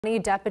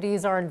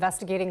Deputies are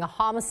investigating a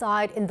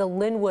homicide in the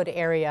Lynnwood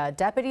area.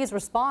 Deputies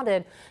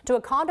responded to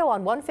a condo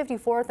on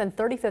 154th and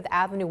 35th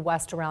Avenue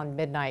West around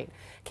midnight.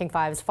 King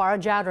 5's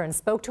Farah Jadran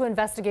spoke to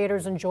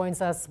investigators and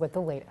joins us with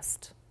the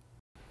latest.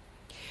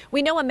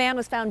 We know a man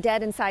was found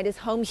dead inside his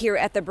home here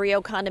at the Brio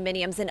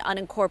condominiums in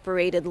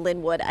unincorporated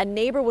Lynnwood. A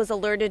neighbor was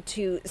alerted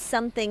to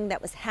something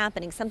that was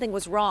happening. Something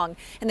was wrong,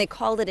 and they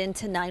called it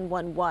into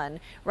 911.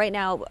 Right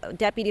now,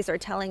 deputies are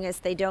telling us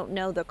they don't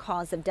know the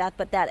cause of death,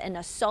 but that an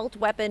assault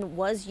weapon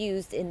was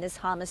used in this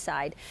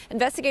homicide.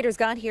 Investigators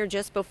got here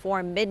just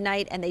before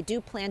midnight, and they do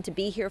plan to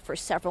be here for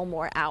several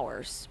more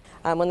hours.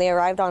 When they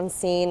arrived on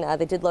scene,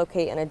 they did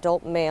locate an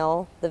adult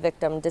male, the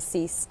victim,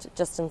 deceased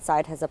just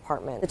inside his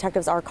apartment.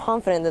 Detectives are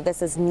confident that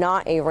this is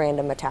not a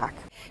random attack.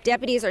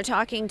 Deputies are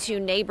talking to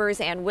neighbors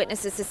and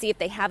witnesses to see if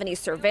they have any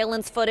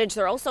surveillance footage.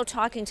 They're also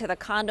talking to the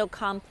condo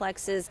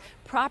complex's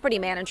property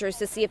managers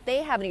to see if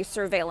they have any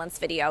surveillance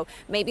video.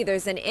 Maybe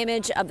there's an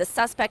image of the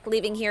suspect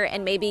leaving here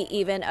and maybe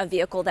even a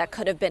vehicle that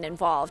could have been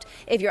involved.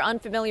 If you're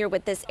unfamiliar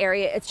with this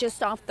area, it's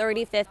just off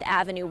 35th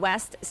Avenue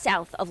West,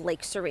 south of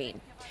Lake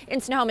Serene. In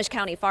Snohomish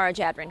County, Farah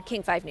Jadran,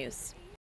 King 5 News.